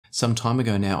Some time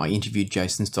ago now, I interviewed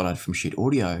Jason Stoddard from Schiit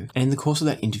Audio, and in the course of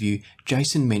that interview,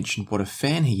 Jason mentioned what a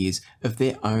fan he is of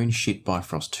their own Schiit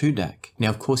Bifrost 2 DAC.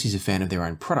 Now, of course, he's a fan of their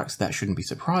own products, that shouldn't be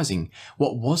surprising.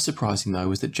 What was surprising though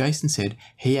was that Jason said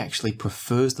he actually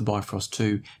prefers the Bifrost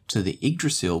 2 to the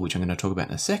Yggdrasil, which I'm going to talk about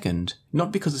in a second,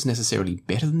 not because it's necessarily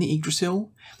better than the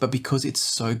Yggdrasil, but because it's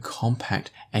so compact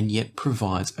and yet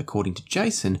provides, according to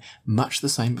Jason, much the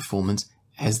same performance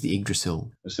as the Yggdrasil.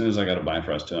 As soon as I got a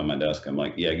Bifrost 2 on my desk, I'm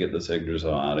like, yeah, get this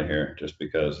Yggdrasil out of here, just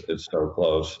because it's so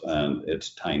close and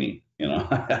it's tiny, you know?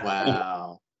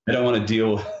 Wow. I don't want to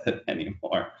deal with it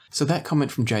anymore. So that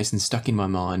comment from Jason stuck in my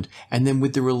mind, and then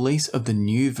with the release of the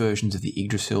new versions of the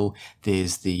Yggdrasil,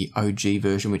 there's the OG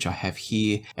version, which I have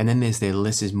here, and then there's their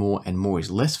less is more and more is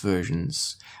less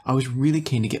versions. I was really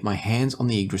keen to get my hands on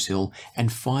the Yggdrasil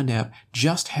and find out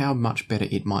just how much better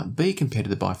it might be compared to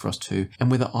the Bifrost 2, and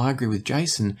whether I agree with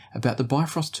Jason about the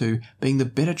Bifrost 2 being the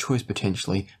better choice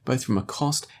potentially, both from a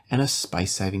cost and a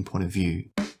space-saving point of view.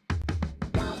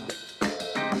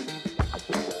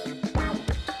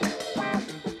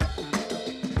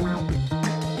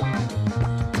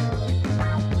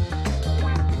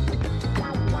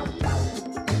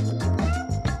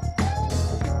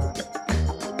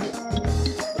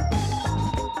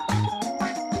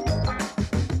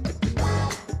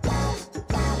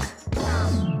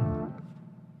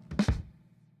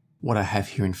 What I have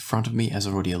here in front of me, as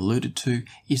I've already alluded to,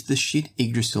 is the Schiit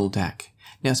Yggdrasil DAC.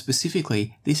 Now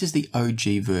specifically, this is the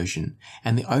OG version,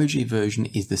 and the OG version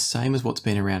is the same as what's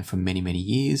been around for many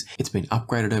years. It's been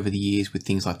upgraded over the years with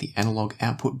things like the analog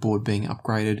output board being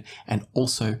upgraded, and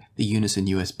also the Unison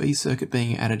USB circuit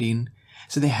being added in.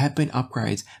 So there have been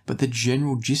upgrades, but the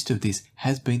general gist of this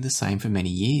has been the same for many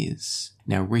years.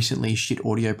 Now recently, Schiit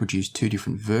Audio produced two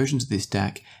different versions of this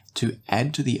DAC to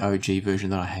add to the OG version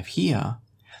that I have here.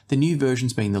 The new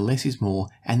versions being the less is more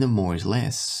and the more is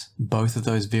less. Both of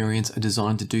those variants are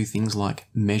designed to do things like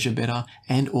measure better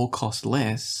and or cost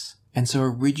less. And so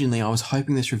originally I was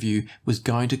hoping this review was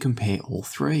going to compare all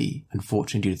three.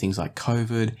 Unfortunately, due to things like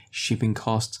COVID, shipping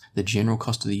costs, the general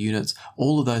cost of the units,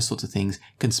 all of those sorts of things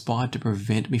conspired to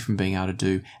prevent me from being able to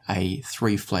do a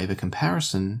 3-flavor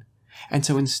comparison. And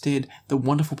so instead, the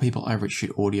wonderful people over at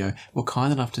Schiit Audio were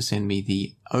kind enough to send me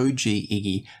the OG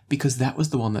Iggy because that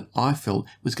was the one that I felt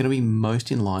was going to be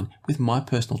most in line with my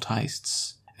personal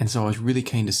tastes. And so I was really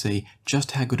keen to see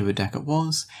just how good of a DAC it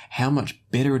was, how much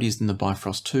better it is than the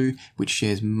Bifrost 2, which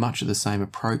shares much of the same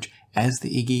approach as the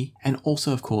Iggy, and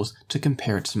also of course to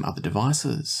compare it to some other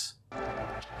devices.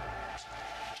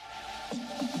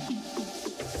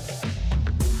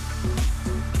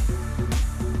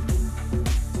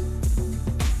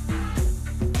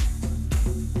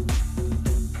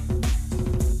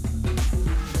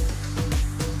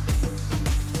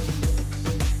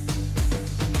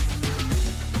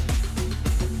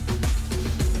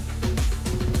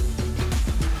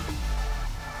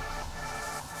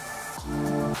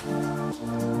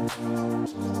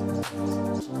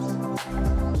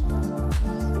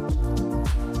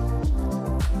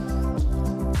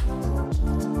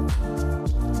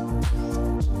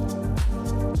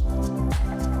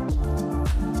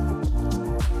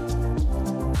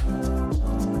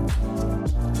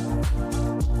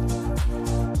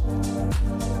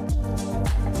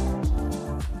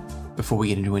 Before we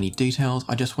get into any details,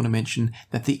 I just want to mention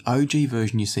that the OG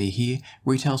version you see here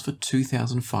retails for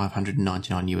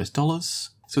 $2,599 US.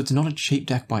 So it's not a cheap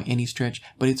DAC by any stretch,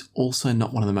 but it's also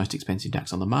not one of the most expensive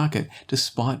DACs on the market,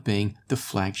 despite being the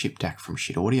flagship DAC from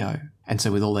Schiit Audio. And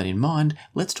so with all that in mind,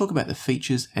 let's talk about the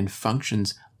features and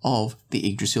functions of the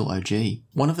Yggdrasil OG.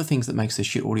 One of the things that makes the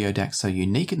Schiit Audio DAC so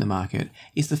unique in the market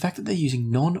is the fact that they're using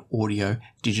non-audio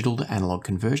digital to analog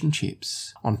conversion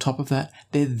chips. On top of that,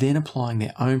 they're then applying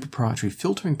their own proprietary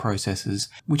filtering processes,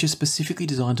 which are specifically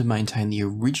designed to maintain the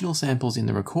original samples in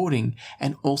the recording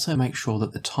and also make sure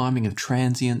that the timing of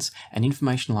transients and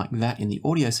information like that in the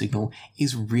audio signal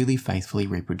is really faithfully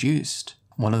reproduced.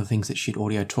 One of the things that Schiit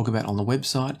Audio talk about on the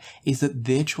website is that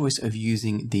their choice of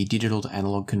using the digital to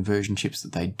analog conversion chips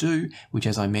that they do, which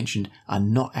as I mentioned are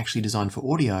not actually designed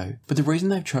for audio, but the reason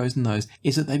they've chosen those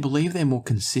is that they believe they're more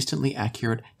consistently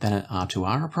accurate than an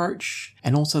R2R approach,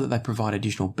 and also that they provide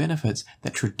additional benefits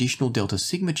that traditional Delta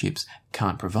Sigma chips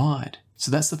can't provide.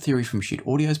 So that's the theory from Schiit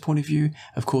Audio's point of view.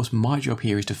 Of course, my job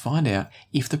here is to find out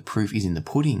if the proof is in the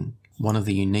pudding. One of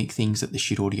the unique things that the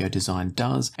Schiit Audio design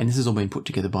does, and this has all been put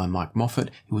together by Mike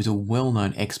Moffat, who is a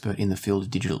well-known expert in the field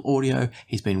of digital audio.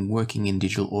 He's been working in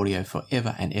digital audio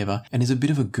forever and ever, and is a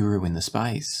bit of a guru in the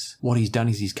space. What he's done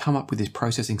is he's come up with this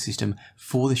processing system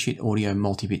for the Schiit Audio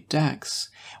Multibit DACs,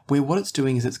 where what it's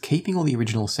doing is it's keeping all the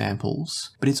original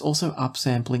samples, but it's also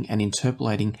upsampling and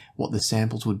interpolating what the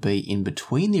samples would be in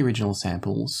between the original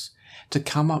samples to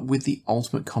come up with the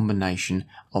ultimate combination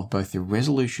of both the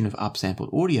resolution of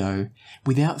upsampled audio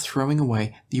without throwing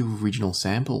away the original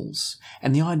samples.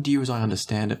 And the idea, as I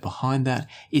understand it, behind that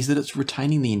is that it's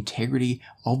retaining the integrity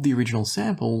of the original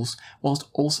samples whilst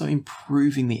also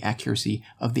improving the accuracy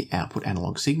of the output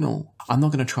analog signal. I'm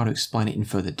not going to try to explain it in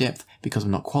further depth because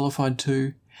I'm not qualified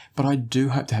to, but I do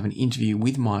hope to have an interview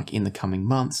with Mike in the coming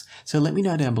months, so let me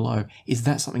know down below, is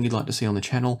that something you'd like to see on the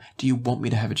channel? Do you want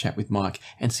me to have a chat with Mike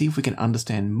and see if we can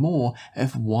understand more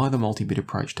of why the multi-bit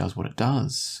approach does what it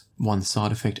does? One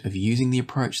side effect of using the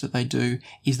approach that they do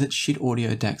is that Schiit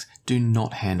Audio DACs do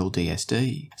not handle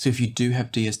DSD. So if you do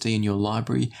have DSD in your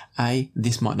library, A,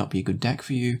 this might not be a good DAC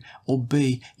for you, or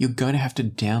B, you're going to have to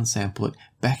downsample it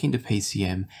back into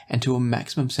PCM and to a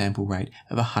maximum sample rate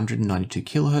of 192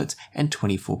 kHz and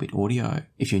 24-bit audio.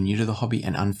 If you're new to the hobby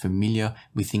and unfamiliar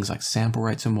with things like sample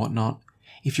rates and whatnot,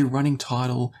 if you're running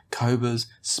Tidal, Cobas,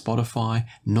 Spotify,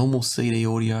 normal CD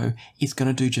audio, it's going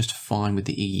to do just fine with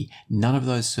the Iggy. None of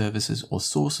those services or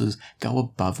sources go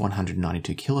above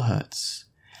 192 kHz.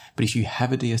 But if you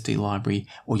have a DSD library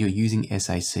or you're using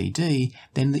SACD,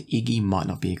 then the Iggy might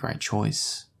not be a great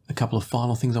choice. A couple of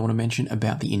final things I want to mention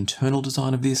about the internal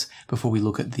design of this before we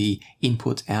look at the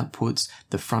inputs, outputs,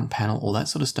 the front panel, all that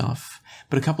sort of stuff.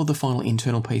 But a couple of the final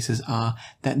internal pieces are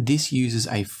that this uses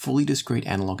a fully discrete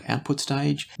analog output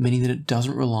stage, meaning that it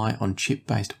doesn't rely on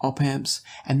chip-based op-amps,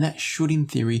 and that should in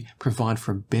theory provide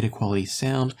for a better quality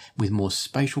sound with more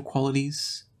spatial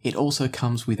qualities. It also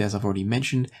comes with, as I've already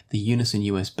mentioned, the unison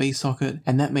USB socket,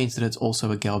 and that means that it's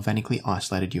also a galvanically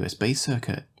isolated USB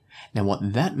circuit. Now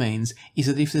what that means is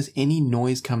that if there's any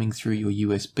noise coming through your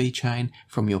USB chain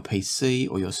from your PC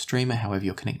or your streamer, however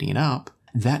you're connecting it up,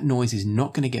 that noise is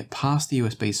not going to get past the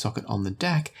USB socket on the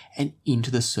DAC and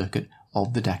into the circuit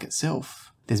of the DAC itself.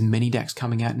 There's many DACs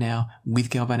coming out now with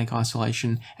galvanic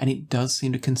isolation, and it does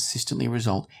seem to consistently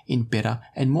result in better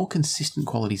and more consistent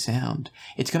quality sound.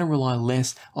 It's going to rely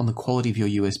less on the quality of your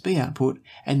USB output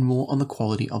and more on the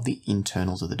quality of the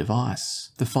internals of the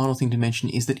device. The final thing to mention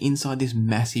is that inside this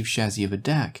massive chassis of a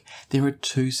DAC, there are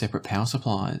two separate power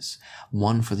supplies,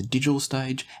 one for the digital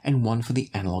stage and one for the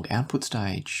analog output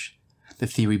stage. The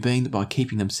theory being that by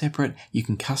keeping them separate, you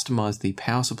can customize the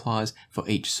power supplies for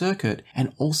each circuit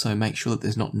and also make sure that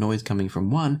there's not noise coming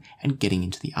from one and getting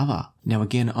into the other. Now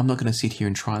again, I'm not going to sit here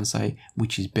and try and say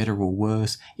which is better or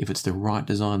worse, if it's the right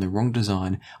design, the wrong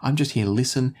design. I'm just here to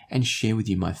listen and share with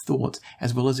you my thoughts,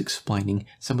 as well as explaining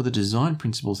some of the design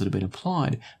principles that have been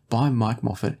applied by Mike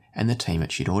Moffat and the team at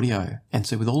Schiit Audio. And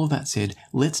so with all of that said,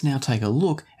 let's now take a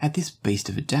look at this beast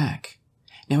of a DAC.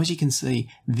 Now, as you can see,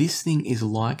 this thing is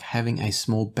like having a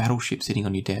small battleship sitting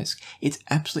on your desk. It's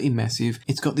absolutely massive.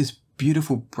 It's got this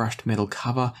beautiful brushed metal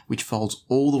cover which folds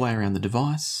all the way around the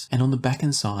device, and on the back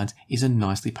and sides is a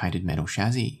nicely painted metal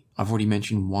chassis. I've already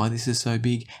mentioned why this is so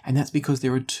big, and that's because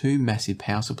there are two massive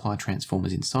power supply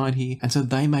transformers inside here, and so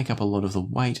they make up a lot of the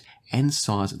weight and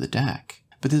size of the DAC.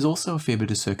 But there's also a fair bit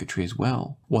of circuitry as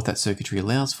well. What that circuitry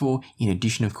allows for, in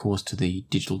addition of course to the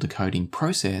digital decoding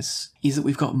process, is that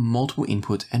we've got multiple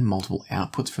inputs and multiple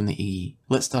outputs from the Iggy.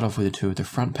 Let's start off with a tour of the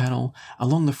front panel.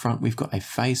 Along the front we've got a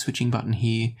phase switching button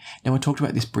here. Now I talked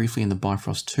about this briefly in the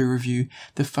Bifrost 2 review.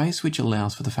 The phase switch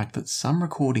allows for the fact that some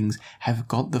recordings have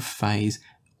got the phase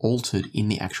altered in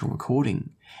the actual recording.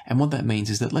 And what that means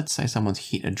is that let's say someone's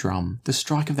hit a drum. The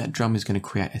strike of that drum is going to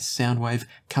create a sound wave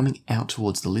coming out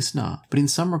towards the listener. But in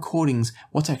some recordings,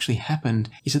 what's actually happened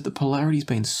is that the polarity's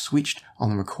been switched on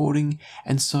the recording,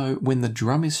 and so when the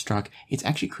drum is struck, it's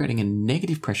actually creating a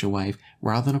negative pressure wave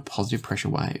rather than a positive pressure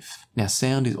wave. Now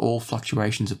sound is all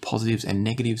fluctuations of positives and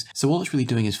negatives, so all it's really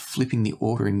doing is flipping the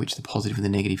order in which the positive and the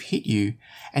negative hit you,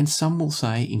 and some will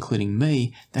say, including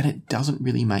me, that it doesn't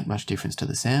really make much difference to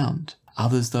the sound.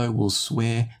 Others though will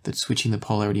swear that switching the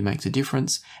polarity makes a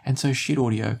difference, and so Schiit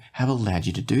Audio have allowed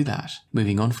you to do that.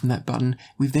 Moving on from that button,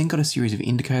 we've then got a series of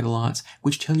indicator lights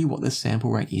which tell you what the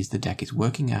sample rate is the DAC is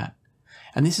working at.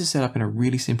 And this is set up in a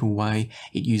really simple way.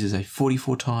 It uses a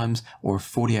 44 times or a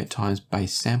 48 times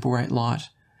base sample rate light,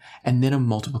 and then a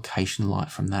multiplication light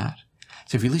from that.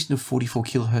 So if you listen to 44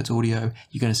 kHz audio,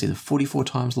 you're going to see the 44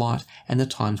 times light and the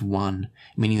times 1,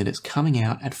 meaning that it's coming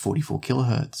out at 44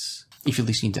 kHz. If you're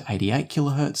listening to 88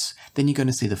 kHz, then you're going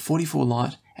to see the 44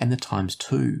 light and the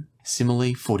 ×2.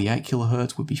 Similarly, 48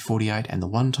 kHz would be 48 and the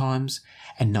 1 times,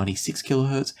 and 96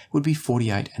 kHz would be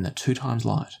 48 and the 2 times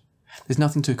light. There's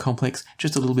nothing too complex,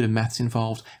 just a little bit of maths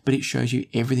involved, but it shows you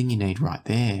everything you need right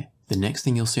there. The next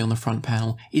thing you'll see on the front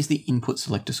panel is the input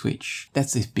selector switch.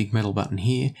 That's this big metal button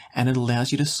here, and it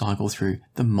allows you to cycle through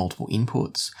the multiple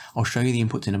inputs. I'll show you the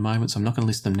inputs in a moment, so I'm not going to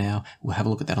list them now. We'll have a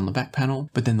look at that on the back panel.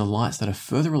 But then the lights that are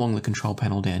further along the control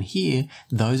panel down here,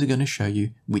 those are going to show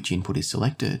you which input is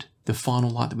selected. The final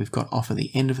light that we've got off at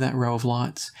the end of that row of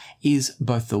lights is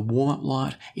both the warm-up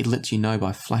light. It lets you know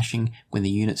by flashing when the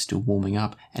unit's still warming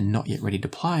up and not yet ready to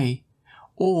play,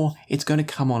 or it's going to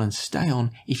come on and stay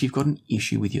on if you've got an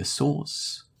issue with your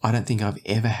source. I don't think I've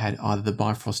ever had either the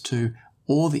Bifrost 2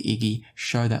 or the Iggy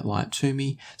show that light to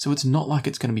me, so it's not like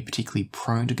it's going to be particularly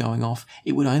prone to going off.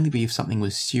 It would only be if something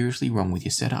was seriously wrong with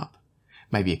your setup.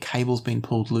 Maybe a cable's been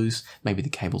pulled loose, maybe the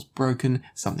cable's broken,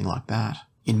 something like that.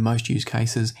 In most use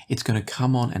cases, it's going to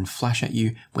come on and flash at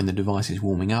you when the device is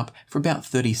warming up for about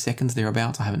 30 seconds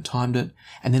thereabouts, I haven't timed it,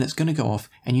 and then it's going to go off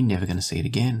and you're never going to see it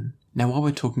again. Now, while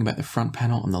we're talking about the front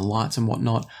panel and the lights and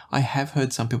whatnot, I have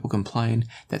heard some people complain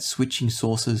that switching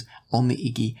sources on the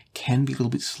Iggy can be a little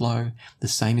bit slow. The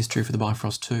same is true for the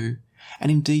Bifrost 2.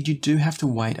 And indeed, you do have to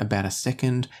wait about a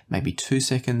second, maybe 2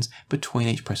 seconds, between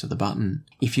each press of the button.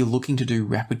 If you're looking to do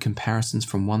rapid comparisons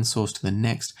from one source to the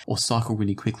next, or cycle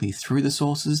really quickly through the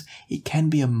sources, it can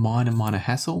be a minor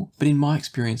hassle, but in my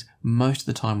experience, most of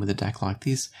the time with a DAC like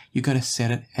this, you're going to set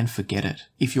it and forget it.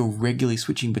 If you're regularly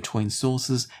switching between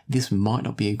sources, this might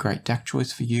not be a great DAC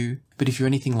choice for you. But if you're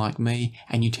anything like me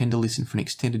and you tend to listen for an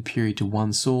extended period to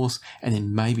one source and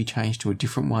then maybe change to a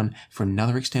different one for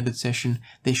another extended session,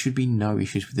 there should be no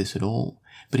issues with this at all.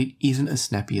 But it isn't as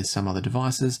snappy as some other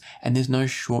devices, and there's no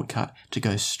shortcut to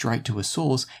go straight to a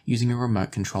source using a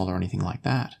remote controller or anything like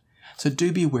that. So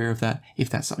do be aware of that if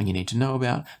that's something you need to know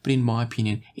about, but in my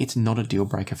opinion, it's not a deal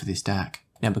breaker for this DAC.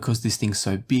 Now, because this thing's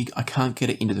so big, I can't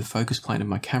get it into the focus plane of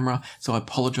my camera, so I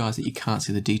apologize that you can't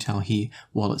see the detail here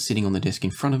while it's sitting on the desk in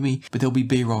front of me, but there'll be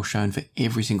B-roll shown for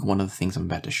every single one of the things I'm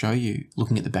about to show you.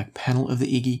 Looking at the back panel of the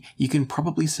Iggy, you can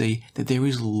probably see that there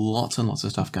is lots and lots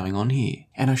of stuff going on here.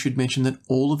 And I should mention that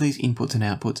all of these inputs and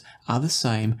outputs are the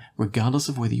same, regardless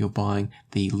of whether you're buying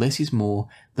the less is more,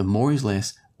 the more is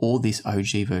less, or this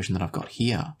OG version that I've got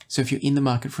here. So if you're in the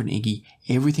market for an Iggy,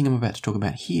 everything I'm about to talk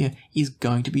about here is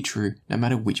going to be true no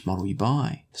matter which model you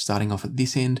buy. Starting off at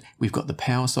this end, we've got the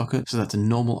power socket, so that's a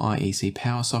normal IEC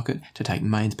power socket to take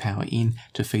mains power in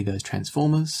to feed those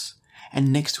transformers.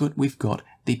 And next to it, we've got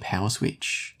the power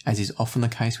switch. As is often the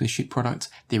case with Schiit products,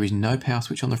 there is no power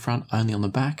switch on the front, only on the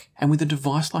back. And with a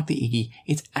device like the Iggy,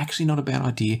 it's actually not a bad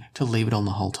idea to leave it on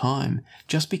the whole time,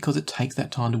 just because it takes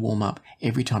that time to warm up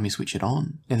every time you switch it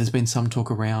on. Now, there's been some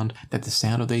talk around that the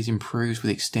sound of these improves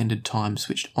with extended time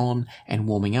switched on and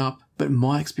warming up, but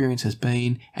my experience has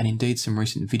been, and indeed some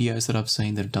recent videos that I've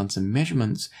seen that have done some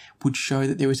measurements, would show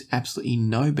that there is absolutely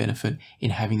no benefit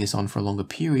in having this on for a longer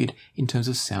period in terms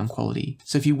of sound quality.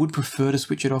 So if you would prefer to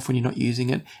switch it off when you're not using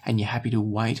it, and you're happy to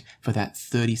wait for that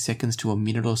 30 seconds to a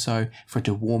minute or so for it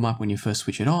to warm up when you first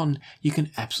switch it on, you can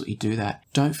absolutely do that.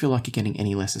 Don't feel like you're getting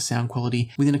any lesser sound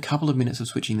quality. Within a couple of minutes of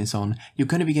switching this on, you're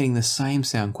going to be getting the same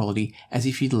sound quality as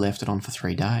if you'd left it on for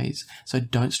 3 days. So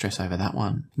don't stress over that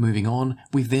one. Moving on,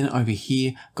 we've then over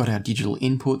here got our digital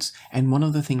inputs, and one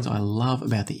of the things I love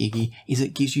about the Iggy is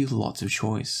it gives you lots of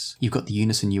choice. You've got the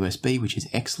Unison USB, which is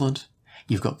excellent.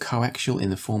 You've got coaxial in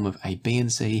the form of a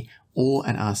BNC or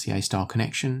an RCA style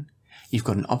connection. You've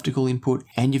got an optical input,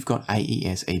 and you've got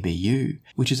AES EBU,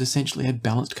 which is essentially a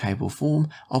balanced cable form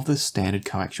of the standard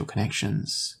coaxial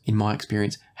connections. In my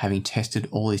experience, having tested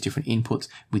all these different inputs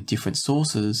with different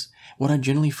sources, what I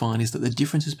generally find is that the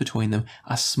differences between them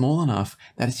are small enough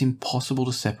that it's impossible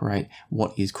to separate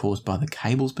what is caused by the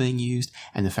cables being used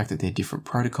and the fact that they're different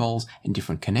protocols and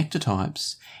different connector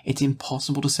types. It's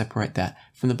impossible to separate that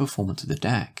from the performance of the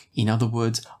DAC. In other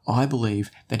words, I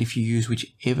believe that if you use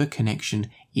whichever connection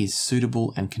is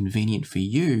suitable and convenient for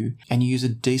you, and you use a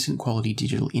decent quality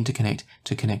digital interconnect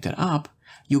to connect it up,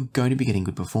 you're going to be getting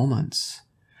good performance.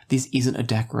 This isn't a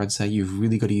DAC where I'd say you've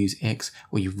really got to use X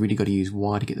or you've really got to use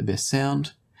Y to get the best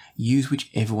sound. Use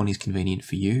whichever one is convenient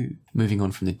for you. Moving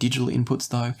on from the digital inputs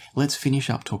though, let's finish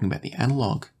up talking about the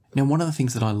analog. Now, one of the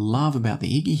things that I love about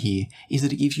the Iggy here is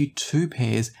that it gives you 2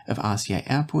 pairs of RCA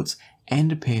outputs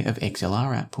and a pair of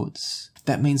XLR outputs.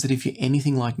 That means that if you're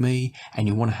anything like me and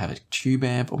you want to have a tube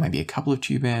amp or maybe a couple of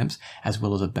tube amps as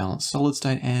well as a balanced solid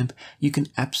state amp, you can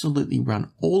absolutely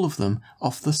run all of them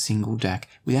off the single DAC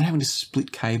without having to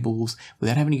split cables,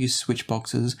 without having to use switch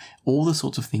boxes, all the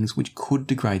sorts of things which could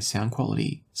degrade sound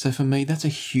quality. So for me, that's a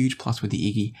huge plus with the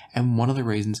Iggy and one of the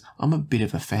reasons I'm a bit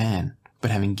of a fan. But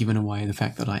having given away the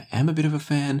fact that I am a bit of a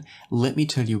fan, let me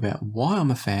tell you about why I'm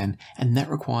a fan, and that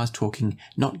requires talking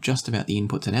not just about the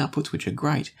inputs and outputs, which are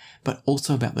great, but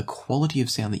also about the quality of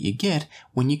sound that you get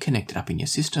when you connect it up in your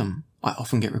system. I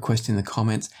often get requests in the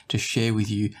comments to share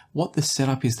with you what the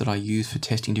setup is that I use for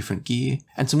testing different gear,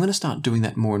 and so I'm going to start doing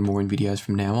that more and more in videos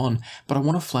from now on, but I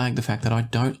want to flag the fact that I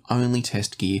don't only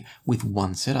test gear with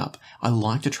one setup. I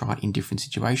like to try it in different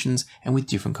situations and with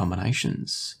different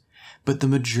combinations. But the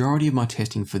majority of my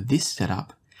testing for this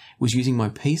setup was using my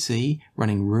PC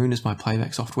running Roon as my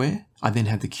playback software. I then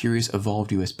had the curious evolved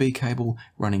USB cable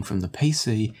running from the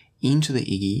PC into the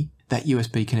Iggy. That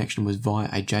USB connection was via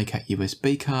a JCAT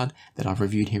USB card that I've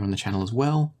reviewed here on the channel as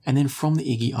well. And then from the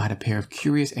Iggy, I had a pair of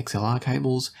curious XLR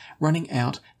cables running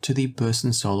out to the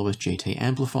Burson Soloist GT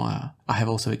amplifier. I have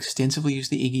also extensively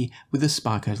used the Iggy with the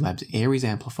Sparco Labs Aries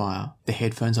amplifier. The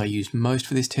headphones I used most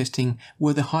for this testing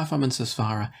were the HiFi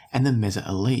Safara and the Meza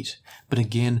Elite. But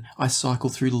again, I cycle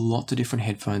through lots of different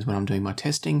headphones when I'm doing my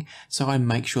testing, so I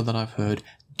make sure that I've heard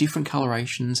different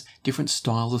colorations, different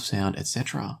styles of sound,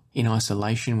 etc. In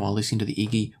isolation while listening to the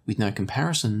Iggy with no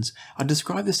comparisons, I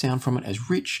describe the sound from it as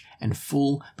rich and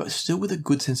full, but still with a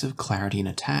good sense of clarity and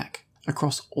attack.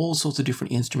 Across all sorts of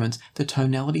different instruments, the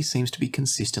tonality seems to be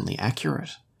consistently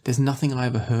accurate. There's nothing I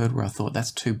ever heard where I thought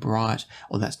that's too bright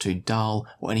or that's too dull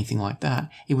or anything like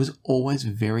that. It was always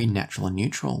very natural and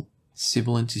neutral.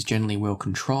 Sibilance is generally well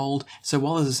controlled, so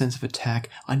while there's a sense of attack,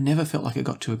 I never felt like it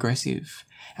got too aggressive.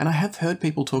 And I have heard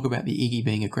people talk about the Iggy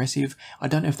being aggressive. I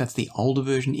don't know if that's the older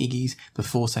version Iggy's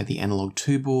before, say, the Analog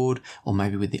 2 board, or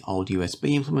maybe with the old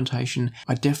USB implementation.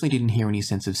 I definitely didn't hear any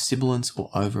sense of sibilance or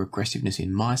over-aggressiveness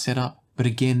in my setup, but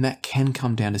again, that can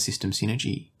come down to system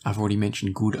synergy. I've already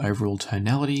mentioned good overall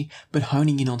tonality, but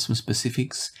honing in on some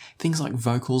specifics, things like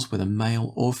vocals, whether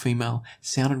male or female,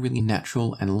 sounded really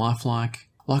natural and lifelike.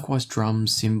 Likewise,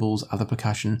 drums, cymbals, other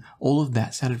percussion, all of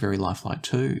that sounded very lifelike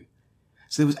too.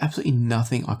 So there was absolutely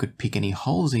nothing I could pick any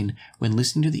holes in when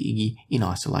listening to the Iggy in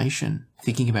isolation.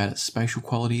 Thinking about its spatial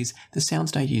qualities, the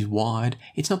soundstage is wide.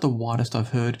 It's not the widest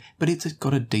I've heard, but it's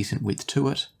got a decent width to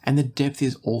it. And the depth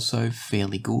is also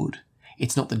fairly good.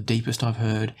 It's not the deepest I've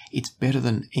heard, it's better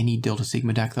than any Delta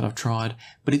Sigma DAC that I've tried,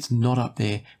 but it's not up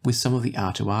there with some of the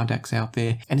R2R DACs out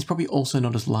there, and it's probably also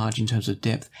not as large in terms of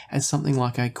depth as something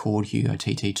like a Chord Hugo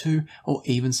TT2 or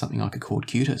even something like a Chord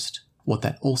Cutest. What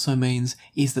that also means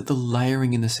is that the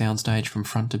layering in the soundstage from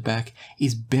front to back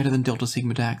is better than Delta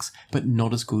Sigma DACs, but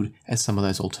not as good as some of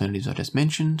those alternatives I just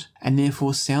mentioned, and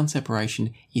therefore sound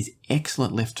separation is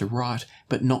excellent left to right,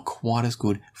 but not quite as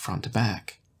good front to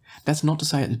back. That's not to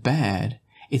say it's bad,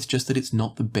 it's just that it's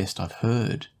not the best I've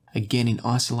heard. Again, in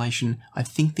isolation, I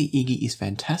think the Iggy is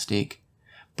fantastic,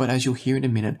 but as you'll hear in a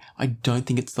minute, I don't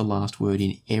think it's the last word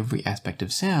in every aspect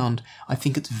of sound. I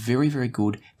think it's very, very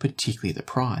good, particularly at the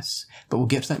price. But we'll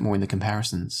get to that more in the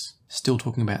comparisons. Still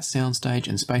talking about soundstage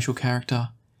and spatial character.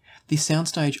 The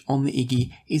soundstage on the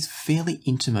Iggy is fairly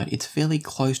intimate. It's fairly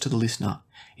close to the listener.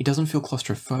 It doesn't feel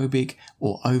claustrophobic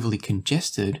or overly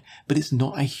congested, but it's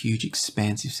not a huge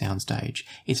expansive soundstage.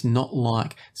 It's not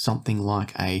like something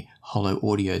like a Holo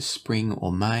Audio Spring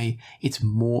or May. It's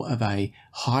more of a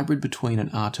hybrid between an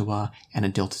R2R and a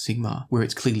Delta Sigma, where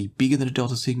it's clearly bigger than a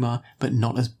Delta Sigma, but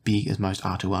not as big as most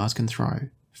R2Rs can throw.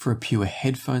 For a pure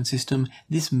headphone system,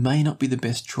 this may not be the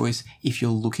best choice if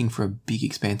you're looking for a big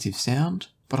expansive sound,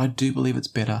 but I do believe it's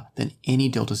better than any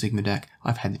Delta Sigma DAC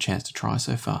I've had the chance to try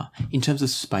so far, in terms of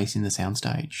space in the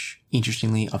soundstage.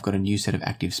 Interestingly, I've got a new set of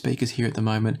active speakers here at the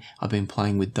moment. I've been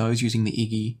playing with those using the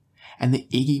Iggy, and the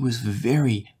Iggy was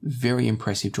very, very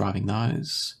impressive driving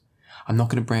those. I'm not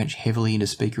going to branch heavily into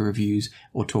speaker reviews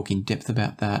or talk in depth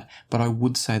about that, but I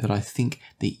would say that I think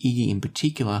the Iggy in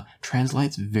particular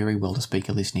translates very well to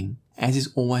speaker listening. As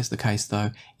is always the case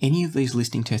though, any of these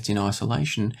listening tests in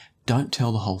isolation don't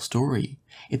tell the whole story.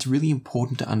 It's really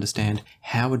important to understand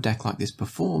how a DAC like this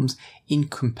performs in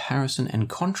comparison and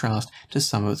contrast to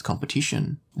some of its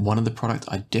competition. One of the products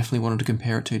I definitely wanted to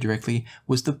compare it to directly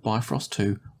was the Bifrost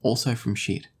 2, also from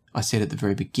Schiit. I said at the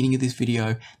very beginning of this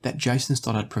video that Jason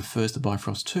Stoddard prefers the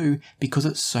Bifrost 2 because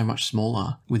it's so much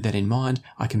smaller. With that in mind,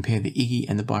 I compared the Iggy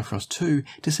and the Bifrost 2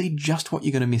 to see just what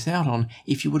you're going to miss out on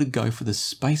if you were to go for the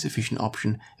space-efficient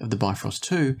option of the Bifrost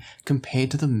 2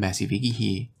 compared to the massive Iggy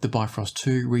here. The Bifrost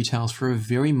 2 retails for a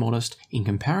very modest, in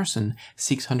comparison,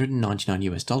 $699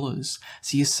 US,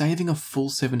 so you're saving a full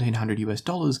 $1,700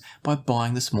 US by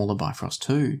buying the smaller Bifrost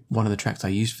 2. One of the tracks I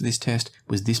used for this test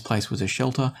was This Place Was a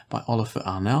Shelter by Oliver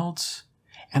Arnalds,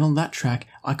 and on that track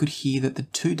I could hear that the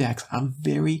two DACs are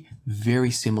very,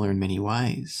 very similar in many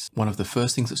ways. One of the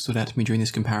first things that stood out to me during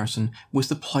this comparison was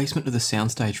the placement of the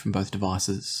soundstage from both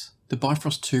devices. The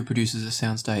Bifrost 2 produces a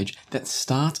soundstage that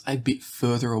starts a bit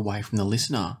further away from the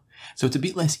listener, so it's a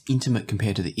bit less intimate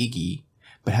compared to the Iggy.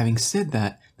 But having said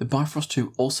that, the Bifrost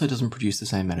 2 also doesn't produce the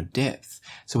same amount of depth,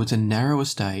 so it's a narrower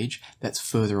stage that's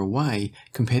further away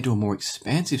compared to a more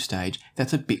expansive stage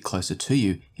that's a bit closer to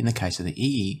you in the case of the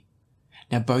Iggy.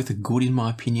 Now both are good in my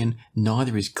opinion,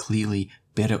 neither is clearly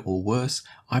better or worse.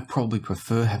 I probably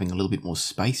prefer having a little bit more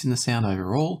space in the sound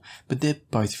overall, but they're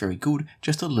both very good,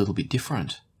 just a little bit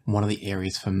different. One of the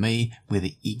areas for me where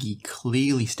the Iggy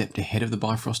clearly stepped ahead of the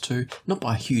Bifrost 2, not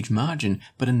by a huge margin,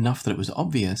 but enough that it was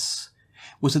obvious,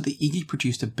 was that the Iggy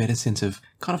produced a better sense of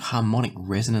kind of harmonic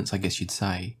resonance, I guess you'd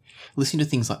say. Listening to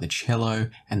things like the cello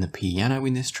and the piano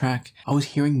in this track, I was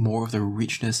hearing more of the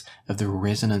richness of the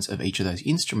resonance of each of those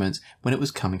instruments when it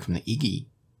was coming from the Iggy.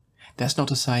 That's not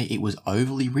to say it was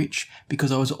overly rich,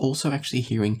 because I was also actually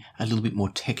hearing a little bit more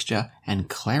texture and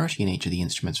clarity in each of the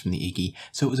instruments from the Iggy,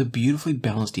 so it was a beautifully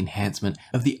balanced enhancement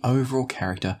of the overall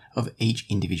character of each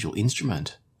individual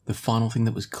instrument. The final thing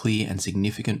that was clear and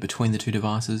significant between the two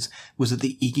devices was that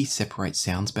the Iggy separates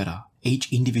sounds better.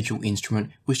 Each individual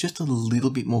instrument was just a little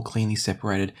bit more cleanly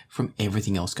separated from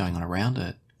everything else going on around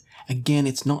it. Again,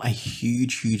 it's not a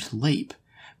huge leap,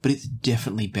 but it's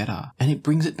definitely better. And it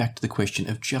brings it back to the question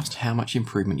of just how much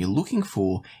improvement you're looking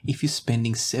for if you're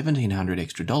spending $1,700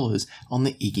 extra on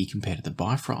the Iggy compared to the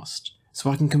Bifrost. So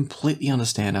I can completely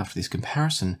understand after this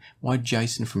comparison why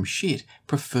Jason from Schiit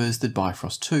prefers the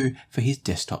Bifrost 2 for his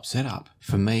desktop setup.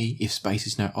 For me, if space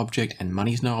is no object and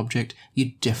money is no object,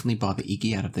 you definitely buy the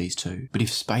Iggy out of these two. But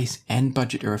if space and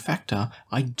budget are a factor,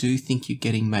 I do think you're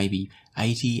getting maybe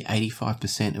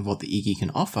 80–85% of what the Iggy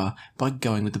can offer by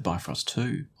going with the Bifrost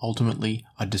 2. Ultimately,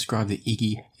 I'd describe the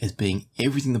Iggy as being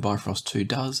everything the Bifrost 2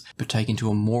 does, but taken to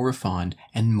a more refined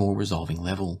and more resolving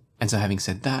level. And so having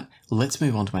said that, let's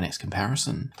move on to my next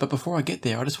comparison. But before I get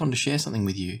there, I just wanted to share something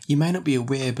with you. You may not be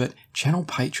aware, but channel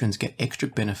patrons get extra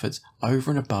benefits over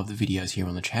and above the videos here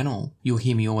on the channel. You'll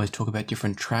hear me always talk about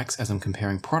different tracks as I'm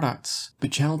comparing products,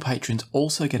 but channel patrons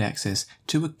also get access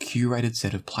to a curated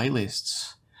set of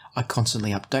playlists. I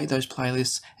constantly update those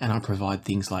playlists, and I provide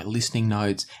things like listening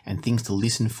notes and things to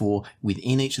listen for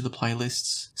within each of the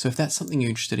playlists. So if that's something you're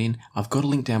interested in, I've got a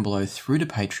link down below through to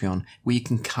Patreon where you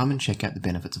can come and check out the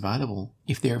benefits available.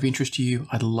 If they're of interest to you,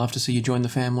 I'd love to see you join the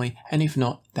family, and if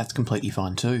not, that's completely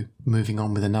fine too. Moving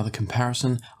on with another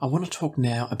comparison, I want to talk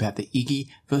now about the Iggy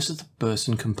versus the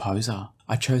Burson Composer.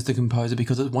 I chose the Composer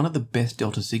because it's one of the best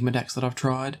Delta Sigma DACs that I've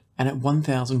tried, and at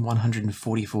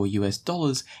 $1,144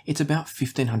 US, it's about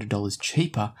 $1,500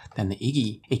 cheaper than the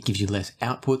Iggy. It gives you less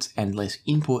outputs and less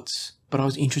inputs, but I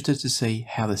was interested to see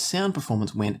how the sound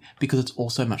performance went because it's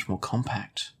also much more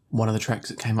compact. One of the tracks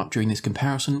that came up during this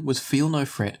comparison was Feel No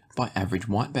Fret by Average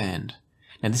White Band.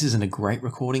 Now this isn't a great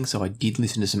recording, so I did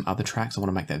listen to some other tracks, I want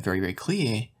to make that very, very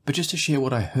clear, but just to share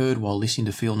what I heard while listening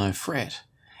to Feel No Fret,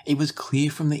 it was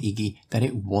clear from the Iggy that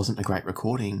it wasn't a great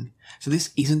recording. So this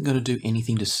isn't going to do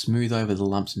anything to smooth over the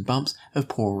lumps and bumps of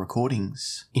poor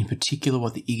recordings. In particular,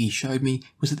 what the Iggy showed me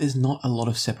was that there's not a lot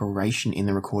of separation in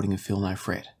the recording of Feel No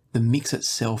Fret. The mix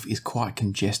itself is quite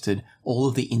congested, all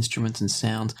of the instruments and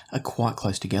sounds are quite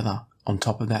close together. On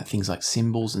top of that, things like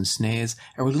cymbals and snares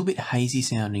are a little bit hazy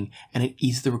sounding, and it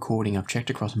is the recording. I've checked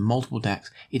across multiple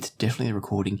DACs, it's definitely the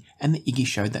recording, and the Iggy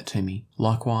showed that to me.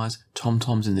 Likewise,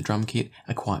 tom-toms in the drum kit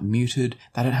are quite muted,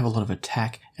 they don't have a lot of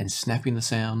attack and snap in the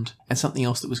sound. And something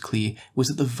else that was clear was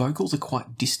that the vocals are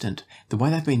quite distant. The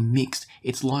way they've been mixed,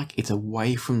 it's like it's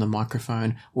away from the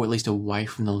microphone, or at least away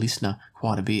from the listener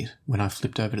quite a bit. When I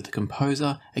flipped over to the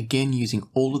Composer, again using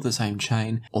all of the same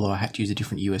chain, although I had to use a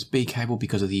different USB cable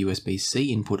because of the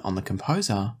USB-C input on the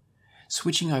Composer,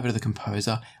 switching over to the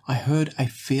Composer, I heard a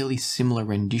fairly similar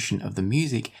rendition of the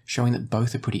music, showing that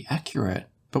both are pretty accurate.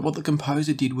 But what the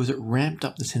Composer did was it ramped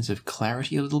up the sense of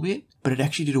clarity a little bit, but it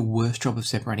actually did a worse job of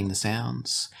separating the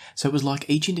sounds. So it was like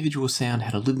each individual sound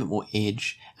had a little bit more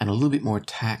edge and a little bit more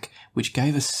attack, which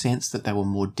gave a sense that they were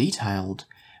more detailed,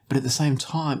 but at the same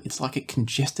time, it's like it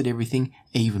congested everything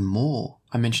even more.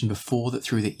 I mentioned before that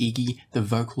through the Iggy, the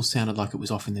vocal sounded like it was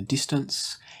off in the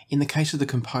distance. In the case of the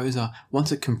Composer,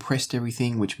 once it compressed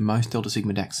everything, which most Delta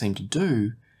Sigma DACs seem to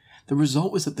do, the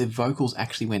result was that their vocals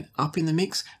actually went up in the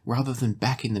mix rather than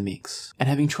back in the mix. And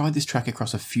having tried this track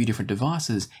across a few different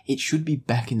devices, it should be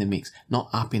back in the mix, not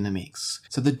up in the mix.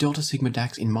 So the Delta Sigma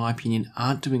DACs, in my opinion,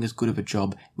 aren't doing as good of a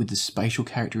job with the spatial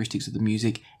characteristics of the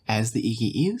music as the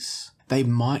Iggy is. They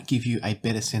might give you a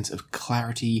better sense of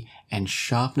clarity and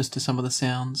sharpness to some of the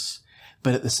sounds,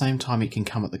 but at the same time it can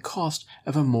come at the cost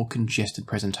of a more congested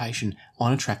presentation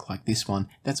on a track like this one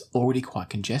that's already quite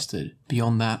congested.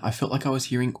 Beyond that, I felt like I was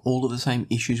hearing all of the same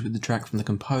issues with the track from the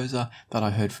Composer that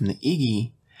I heard from the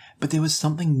Iggy, but there was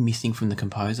something missing from the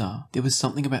Composer. There was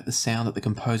something about the sound that the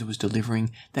Composer was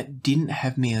delivering that didn't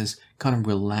have me as kind of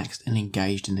relaxed and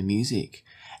engaged in the music.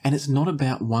 And it's not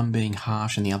about one being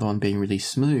harsh and the other one being really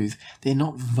smooth. They're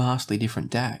not vastly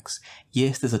different DACs.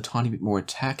 Yes, there's a tiny bit more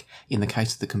attack in the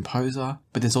case of the Composer,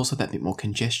 but there's also that bit more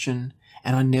congestion.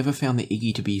 And I never found the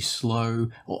Iggy to be slow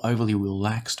or overly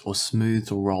relaxed or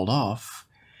smoothed or rolled off.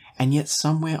 And yet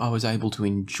somewhere I was able to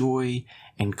enjoy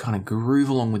and kind of groove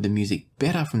along with the music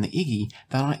better from the Iggy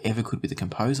than I ever could with the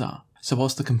Composer. So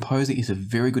whilst the Composer is a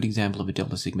very good example of a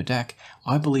Delta Sigma DAC,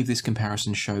 I believe this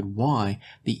comparison showed why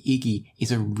the Iggy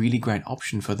is a really great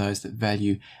option for those that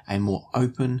value a more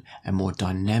open and more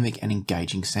dynamic and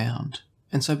engaging sound.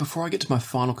 And so before I get to my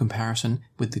final comparison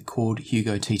with the Chord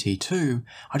Hugo TT2,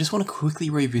 I just want to quickly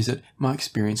revisit my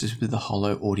experiences with the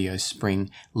Holo Audio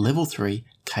Spring Level 3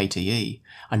 KTE.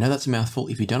 I know that's a mouthful.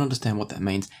 If you don't understand what that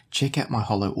means, check out my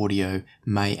Holo Audio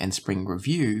May and Spring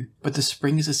review, but the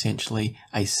Spring is essentially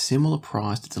a similar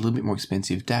priced, it's a little bit more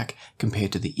expensive DAC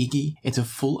compared to the Iggy. It's a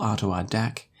full R2R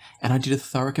DAC, and I did a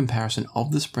thorough comparison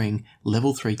of the Spring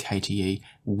Level 3 KTE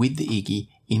with the Iggy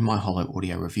in my Holo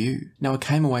Audio review. Now I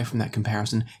came away from that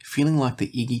comparison feeling like the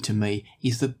Iggy to me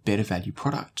is the better value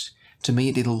product. To me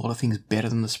it did a lot of things better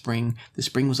than the Spring. The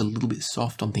Spring was a little bit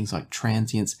soft on things like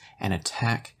transients and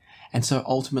attack, and so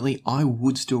ultimately I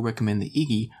would still recommend the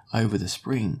Iggy over the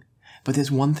Spring. But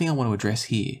there's one thing I want to address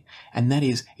here, and that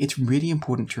is it's really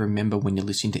important to remember when you're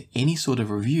listening to any sort of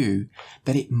review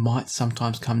that it might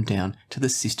sometimes come down to the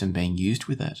system being used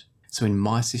with it. So in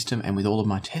my system and with all of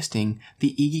my testing,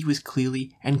 the Iggy was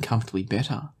clearly and comfortably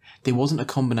better. There wasn't a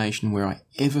combination where I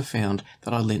ever found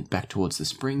that I leant back towards the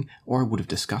Spring, or I would have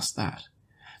discussed that.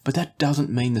 But that doesn't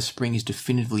mean the Spring is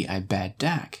definitively a bad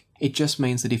DAC. It just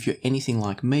means that if you're anything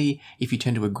like me, if you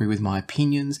tend to agree with my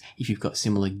opinions, if you've got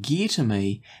similar gear to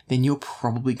me, then you're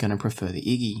probably going to prefer the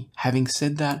Iggy. Having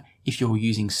said that, if you're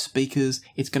using speakers,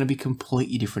 it's going to be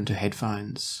completely different to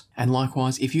headphones. And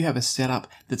likewise, if you have a setup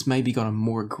that's maybe got a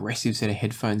more aggressive set of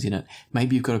headphones in it,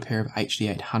 maybe you've got a pair of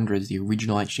HD800s, the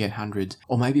original HD800s,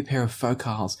 or maybe a pair of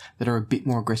focals that are a bit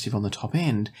more aggressive on the top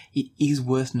end, it is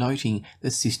worth noting the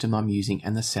system I'm using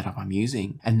and the setup I'm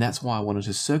using. And that's why I wanted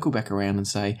to circle back around and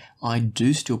say, I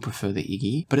do still prefer the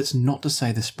Iggy, but it's not to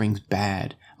say the Spring's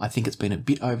bad. I think it's been a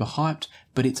bit overhyped,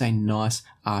 but it's a nice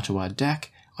R2R DAC.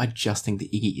 I just think the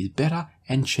Iggy is better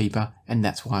and cheaper, and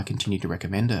that's why I continue to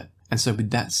recommend it. And so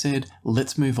with that said,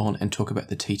 let's move on and talk about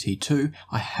the TT2.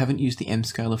 I haven't used the M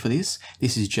scaler for this.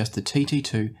 This is just the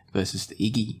TT2 versus the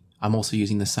Iggy. I'm also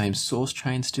using the same source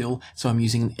chain still, so I'm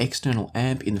using an external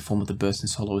amp in the form of the Burson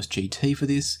Soloist GT for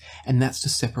this, and that's to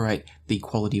separate the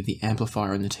quality of the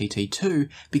amplifier in the TT2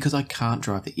 because I can't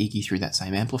drive the Iggy through that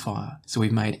same amplifier. So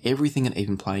we've made everything an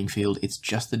even playing field. It's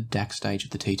just the DAC stage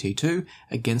of the TT2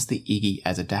 against the Iggy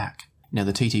as a DAC. Now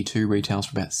the TT2 retails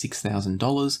for about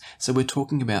 $6,000, so we're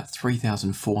talking about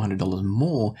 $3,400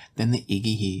 more than the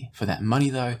Iggy here. For that money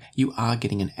though, you are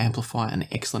getting an amplifier, an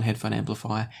excellent headphone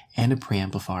amplifier, and a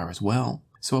preamplifier as well.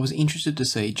 So I was interested to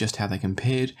see just how they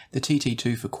compared. The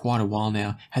TT2 for quite a while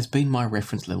now has been my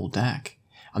reference level DAC.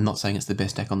 I'm not saying it's the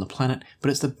best DAC on the planet, but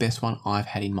it's the best one I've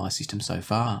had in my system so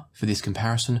far. For this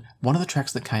comparison, one of the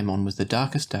tracks that came on was The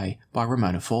Darkest Day by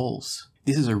Ramona Falls.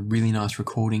 This is a really nice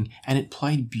recording, and it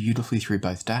played beautifully through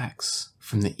both DACs.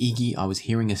 From the Iggy, I was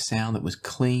hearing a sound that was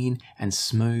clean and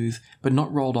smooth, but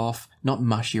not rolled off, not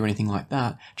mushy or anything like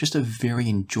that, just a very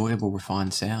enjoyable,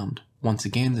 refined sound. Once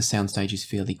again, the soundstage is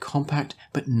fairly compact,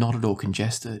 but not at all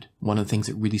congested. One of the things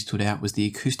that really stood out was the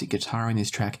acoustic guitar in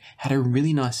this track had a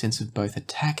really nice sense of both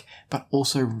attack, but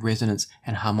also resonance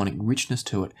and harmonic richness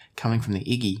to it, coming from the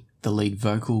Iggy. The lead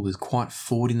vocal was quite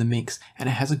forward in the mix, and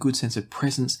it has a good sense of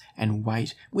presence and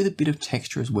weight with a bit of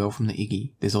texture as well from the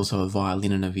Iggy. There's also a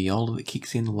violin and a viola that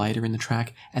kicks in later in the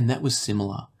track, and that was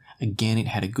similar. Again, it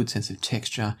had a good sense of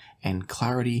texture and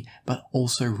clarity, but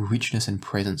also richness and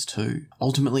presence too.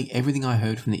 Ultimately, everything I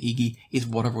heard from the Iggy is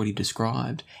what I've already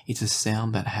described. It's a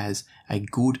sound that has a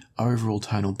good overall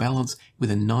tonal balance with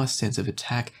a nice sense of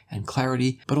attack and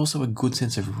clarity, but also a good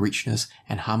sense of richness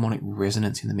and harmonic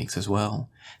resonance in the mix as well.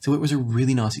 So it was a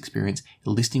really nice experience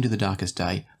listening to The Darkest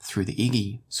Day through the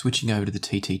Iggy. Switching over to the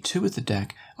TT2 as the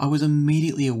DAC, I was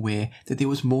immediately aware that there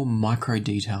was more micro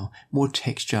detail, more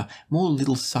texture, more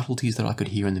little subtleties that I could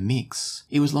hear in the mix.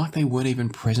 It was like they weren't even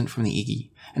present from the Iggy.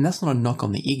 And that's not a knock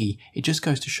on the Iggy, it just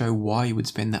goes to show why you would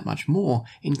spend that much more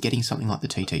in getting something like the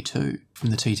TT2. From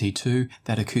the TT2,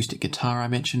 that acoustic guitar I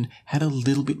mentioned had a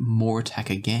little bit more attack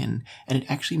again, and it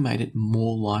actually made it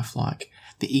more lifelike.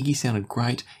 The Iggy sounded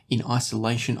great. In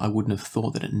isolation, I wouldn't have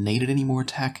thought that it needed any more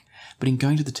attack, but in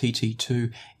going to the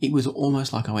TT2, it was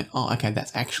almost like I went, oh, okay,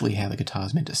 that's actually how the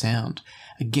guitar's meant to sound.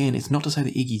 Again, it's not to say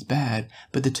the Iggy's bad,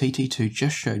 but the TT2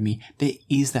 just showed me there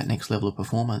is that next level of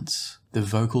performance. The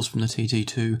vocals from the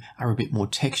TT2 are a bit more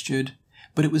textured,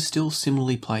 but it was still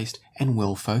similarly placed and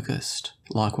well focused.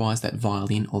 Likewise, that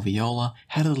violin or viola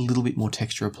had a little bit more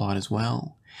texture applied as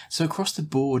well. So across the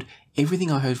board,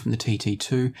 everything I heard from the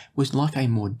TT2 was like a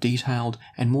more detailed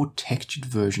and more textured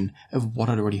version of what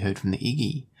I'd already heard from the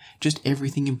Iggy. Just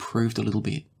everything improved a little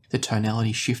bit. The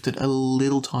tonality shifted a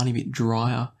little tiny bit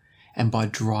drier, and by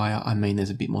drier I mean there's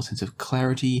a bit more sense of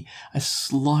clarity, a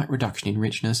slight reduction in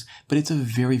richness, but it's a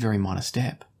very, very minor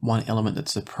step. One element that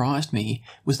surprised me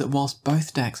was that whilst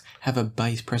both DACs have a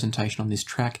bass presentation on this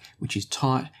track which is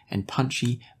tight and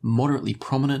punchy, moderately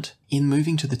prominent, in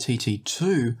moving to the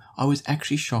TT2 I was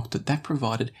actually shocked that that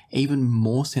provided even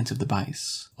more sense of the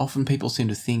bass. Often people seem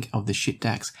to think of the Schiit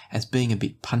DACs as being a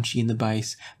bit punchy in the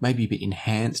bass, maybe a bit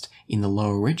enhanced in the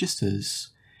lower registers.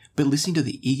 But listening to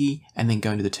the Iggy and then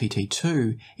going to the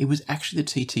TT2, it was actually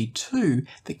the TT2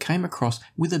 that came across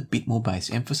with a bit more bass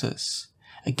emphasis.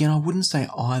 Again, I wouldn't say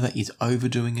either is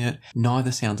overdoing it,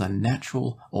 neither sounds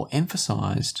unnatural or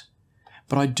emphasised,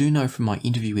 but I do know from my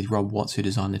interview with Rob Watts, who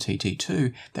designed the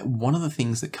TT2, that one of the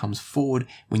things that comes forward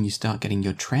when you start getting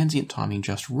your transient timing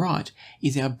just right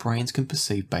is our brains can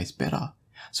perceive bass better.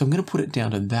 So I'm going to put it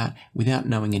down to that without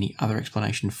knowing any other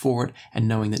explanation for it and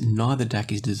knowing that neither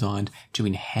DAC is designed to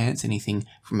enhance anything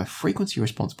from a frequency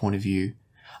response point of view.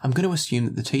 I'm going to assume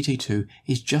that the TT2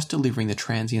 is just delivering the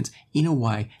transients in a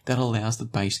way that allows the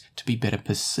bass to be better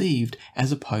perceived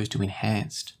as opposed to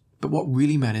enhanced. But what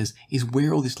really matters is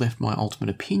where all this left my ultimate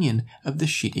opinion of the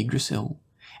Schiit Yggdrasil.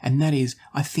 And that is,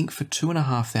 I think for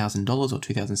 $2,500 or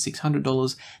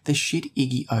 $2,600, the Schiit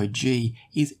Yggdrasil OG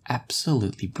is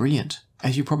absolutely brilliant.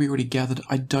 As you probably already gathered,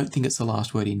 I don't think it's the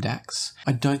last word in DACs.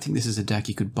 I don't think this is a DAC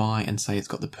you could buy and say it's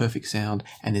got the perfect sound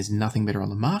and there's nothing better on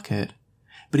the market.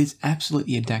 But it's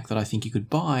absolutely a DAC that I think you could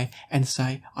buy and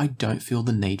say, I don't feel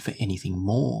the need for anything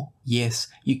more. Yes,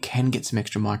 you can get some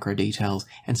extra micro details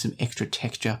and some extra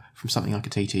texture from something like a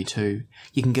TT2.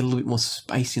 You can get a little bit more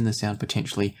space in the sound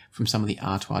potentially from some of the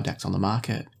R2R DACs on the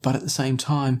market. But at the same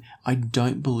time, I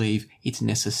don't believe it's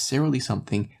necessarily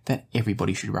something that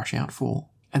everybody should rush out for.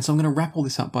 And so I'm going to wrap all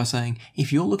this up by saying,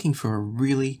 if you're looking for a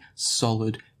really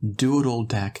solid, do-it-all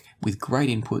DAC with great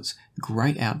inputs,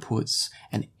 great outputs,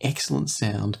 an excellent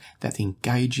sound that's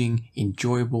engaging,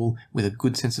 enjoyable, with a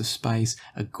good sense of space,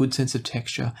 a good sense of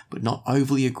texture, but not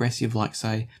overly aggressive like,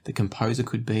 say, the Composer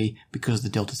could be because of the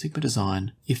Delta Sigma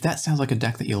design. If that sounds like a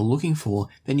DAC that you're looking for,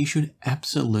 then you should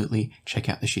absolutely check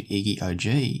out the Schiit Yggdrasil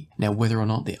OG. Now, whether or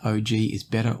not the OG is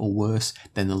better or worse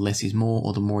than the less is more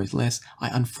or the more is less, I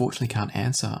unfortunately can't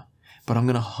answer. But I'm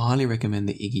going to highly recommend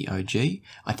the Yggdrasil OG.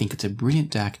 I think it's a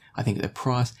brilliant DAC. I think at the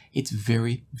price, it's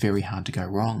very, very hard to go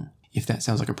wrong. If that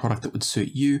sounds like a product that would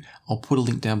suit you, I'll put a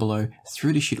link down below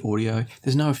through to Schiit Audio.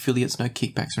 There's no affiliates, no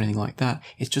kickbacks or anything like that.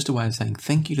 It's just a way of saying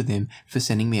thank you to them for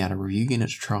sending me out a review unit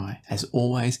to try. As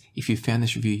always, if you found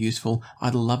this review useful,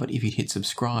 I'd love it if you'd hit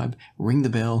subscribe, ring the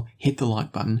bell, hit the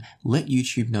like button, let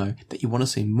YouTube know that you want to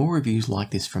see more reviews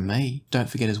like this from me. Don't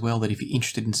forget as well that if you're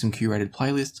interested in some curated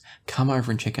playlists, come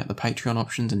over and check out the Patreon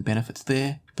options and benefits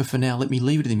there. But for now, let me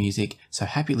leave it to the music, so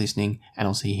happy listening, and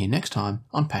I'll see you here next time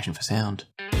on Passion for Sound.